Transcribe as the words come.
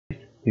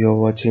You're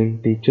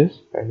watching Teachers,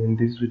 and in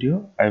this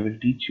video I will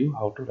teach you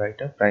how to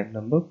write a prime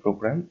number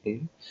program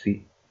in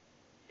C.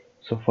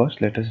 So first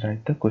let us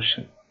write the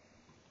question.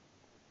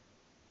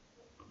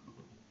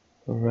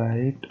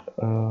 Write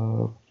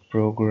a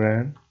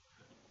program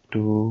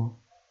to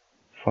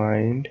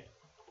find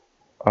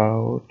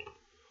out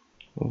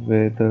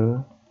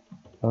whether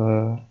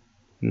a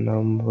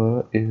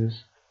number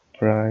is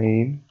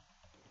prime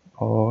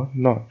or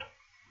not.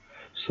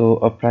 So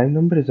a prime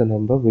number is a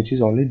number which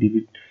is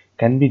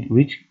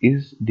which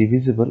is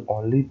divisible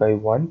only by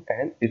 1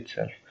 and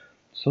itself.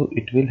 So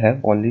it will have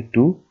only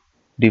two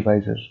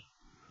divisors.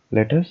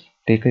 Let us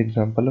take an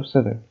example of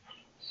 7.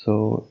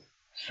 So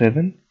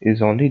 7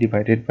 is only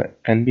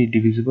can be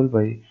divisible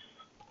by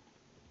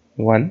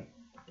 1,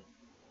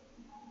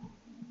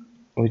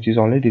 which is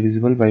only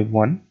divisible by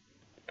 1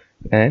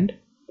 and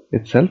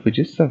itself, which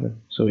is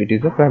 7. So it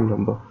is a prime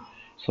number.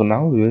 So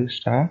now we will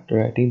start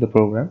writing the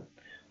program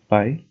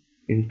by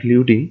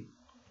including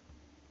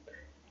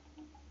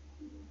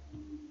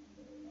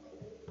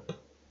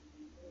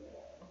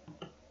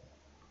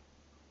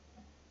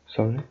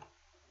sorry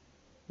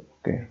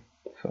okay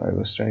so I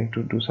was trying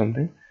to do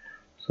something.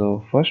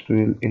 So first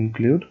we will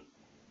include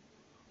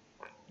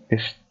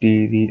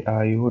stdio.h,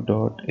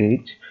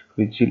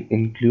 which will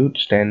include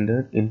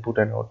standard input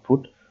and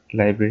output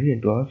library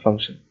into our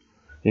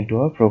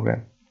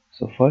program.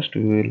 So first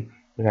we will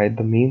write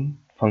the main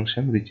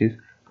function, which is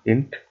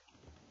int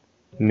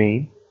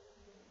main,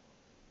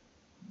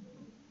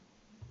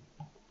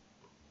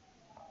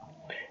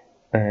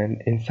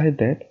 and inside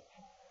that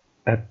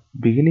at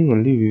beginning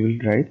only we will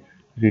write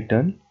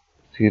return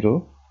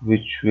 0,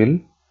 which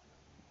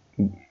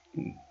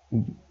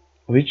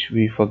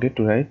we forget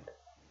to write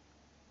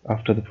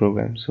after the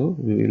program, so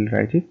we will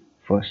write it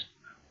first.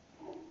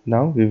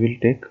 Now we will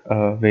take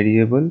a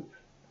variable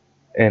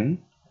n.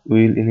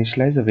 We will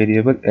initialize a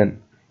variable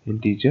n,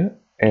 integer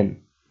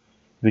n,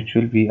 which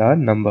will be our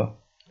number,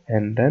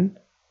 and then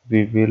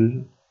we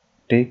will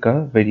take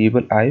a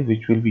variable I,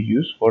 which will be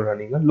used for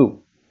running a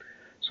loop.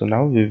 So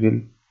now we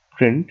will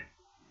print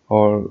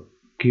or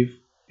give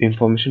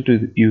information to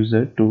the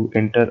user to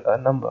enter a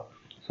number.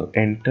 So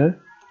enter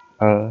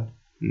a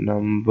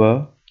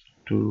number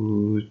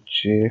to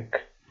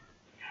check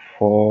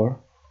for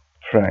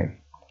prime.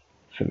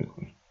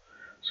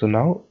 So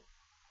now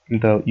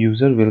the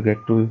user will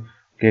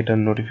get a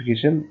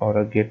notification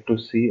or get to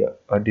see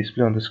a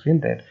display on the screen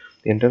that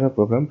enter a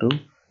program to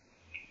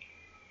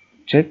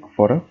check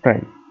for a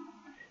prime.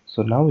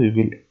 So now we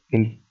will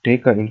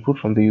take an input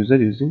from the user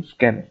using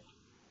scanf,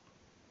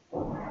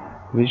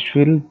 which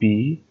will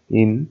be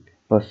in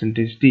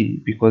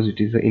 %d because it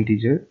is an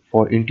integer.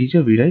 For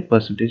integer we write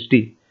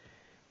 %d.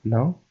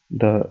 Now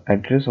the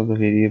address of the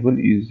variable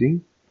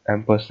using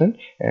ampersand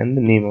and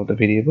the name of the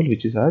variable,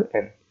 which is our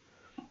n.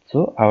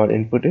 So our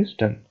input is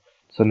done.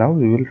 So now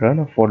we will run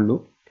a for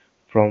loop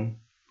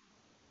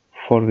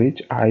for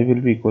which I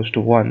will be equals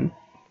to 1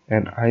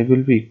 and I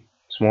will be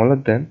smaller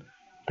than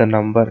the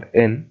number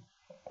n,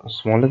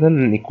 smaller than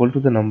and equal to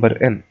the number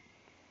n.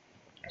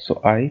 So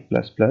I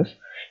plus plus,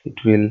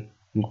 it will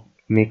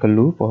make a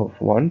loop of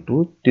 1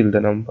 to till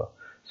the number.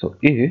 So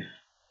if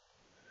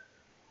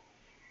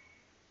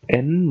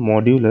n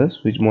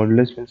modulus, which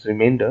modulus means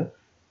remainder,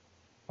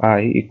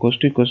 I equals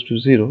to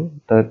 0,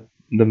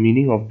 the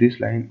meaning of this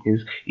line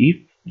is if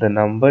the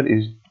number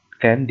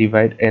can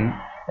divide n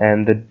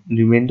and the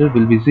remainder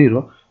will be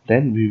 0,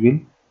 then we will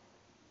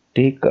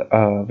take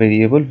a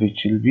variable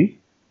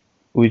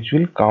which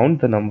will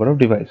count the number of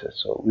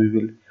devices. So we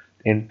will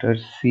enter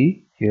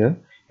C here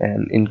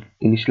and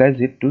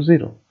initialize it to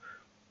 0.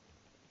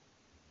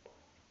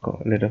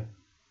 Let a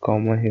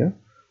comma here.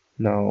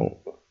 Now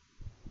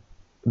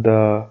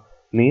the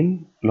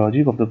main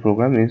logic of the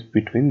program is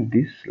between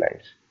these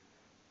lines.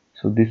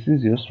 So this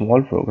is your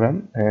small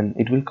program and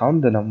it will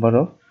count the number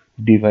of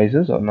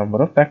devices or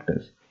number of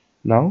factors.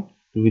 Now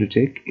we will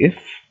check if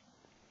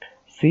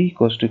C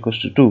equals to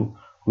 2,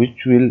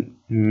 which will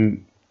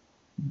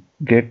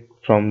get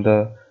from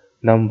the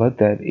number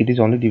that it is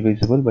only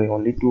divisible by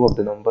only two of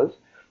the numbers.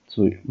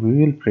 So we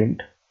will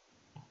print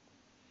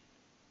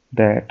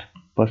that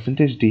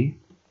 %d,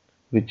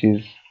 which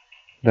is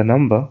the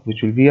number,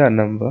 which will be our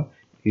number,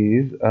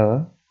 is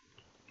a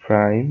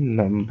prime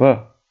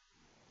number,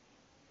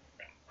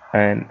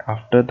 and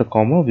after the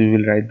comma we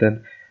will write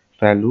the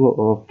value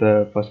of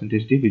the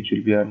 %d, which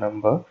will be our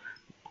number,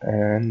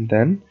 and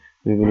then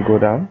we will go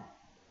down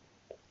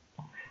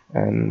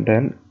and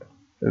then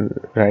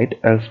write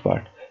else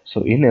part.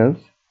 So in else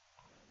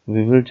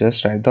we will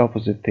just write the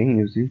opposite thing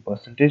using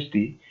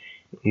 %d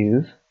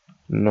is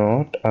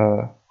not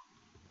a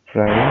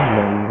prime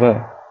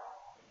number,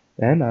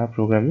 and our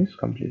program is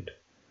complete.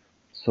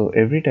 So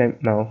every time,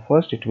 now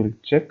first it will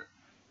check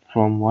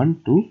from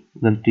 1 to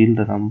till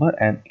the number,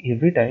 and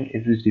every time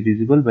it is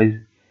divisible by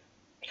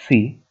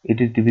C, it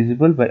is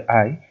divisible by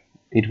I,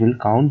 it will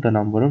count the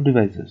number of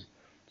devices.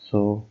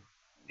 So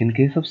in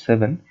case of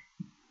 7,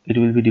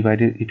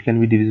 it can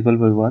be divisible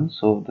by 1,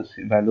 so the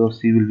value of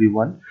C will be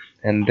 1,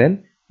 and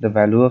then the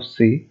value of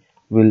C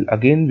will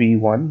again be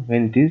 1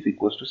 when it is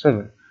equals to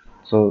 7.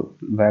 So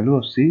value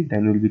of c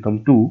then will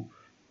become 2,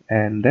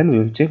 and then we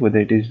will check whether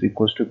it is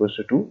equals to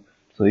 2.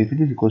 So if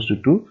it is equals to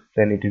 2,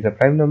 then it is a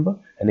prime number,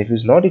 and if it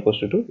is not equals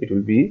to 2, it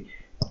will be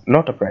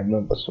not a prime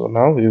number. So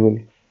now we will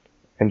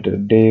enter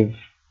dev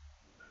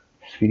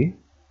c,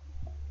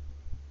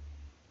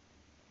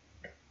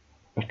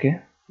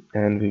 okay,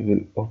 and we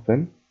will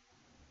open.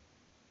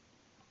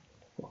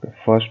 Okay,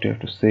 first we have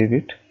to save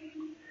it,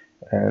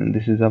 and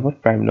this is our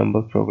prime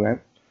number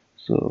program.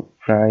 So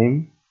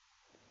prime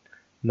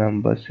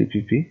number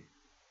cpp,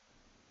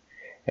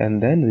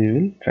 and then we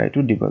will try to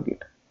debug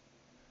it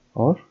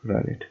or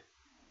run it.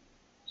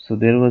 So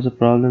there was a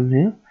problem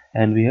here,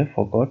 and we have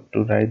forgot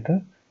to write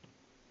the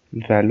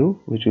value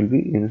which will be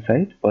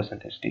inside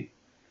 %d.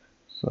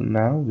 So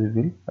now we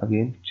will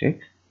again check,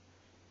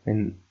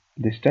 and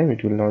this time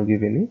it will not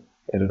give any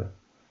error.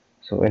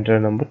 So enter a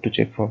number to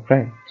check for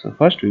prime. So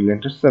first we will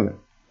enter 7,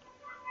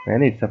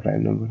 and it's a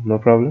prime number, no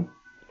problem.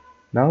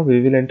 Now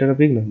we will enter a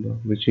big number,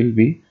 which will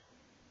be,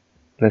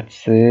 let's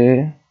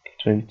say,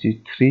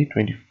 23,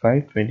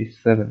 25,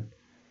 27,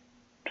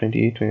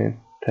 28, 29,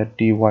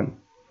 31.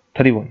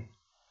 31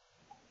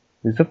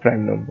 is a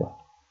prime number.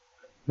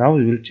 Now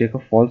we will check a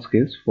false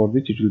case for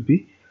which it will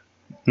be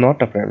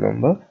not a prime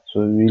number.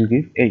 So we will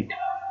give 8,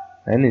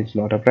 and it's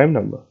not a prime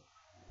number.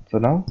 So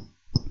now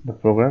the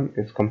program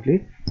is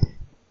complete.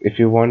 If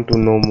you want to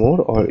know more,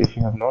 or if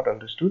you have not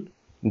understood,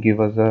 give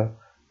us a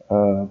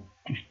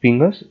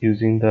ping us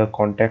using the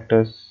contact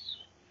us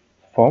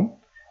form,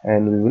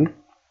 and we will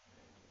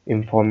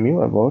inform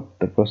you about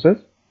the process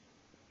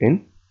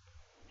in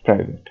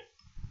private.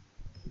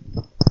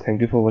 Thank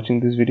you for watching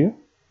this video,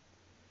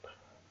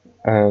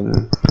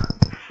 and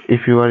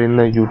if you are in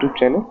the YouTube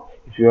channel,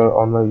 if you are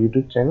on my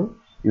YouTube channel,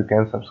 you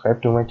can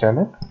subscribe to my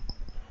channel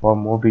for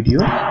more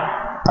videos.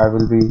 I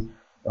will be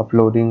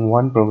uploading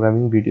one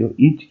programming video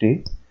each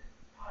day,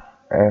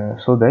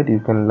 so that you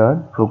can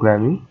learn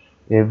programming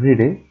every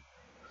day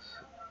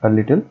a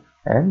little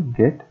and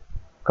get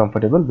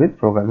comfortable with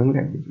programming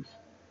languages.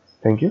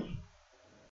 Thank you.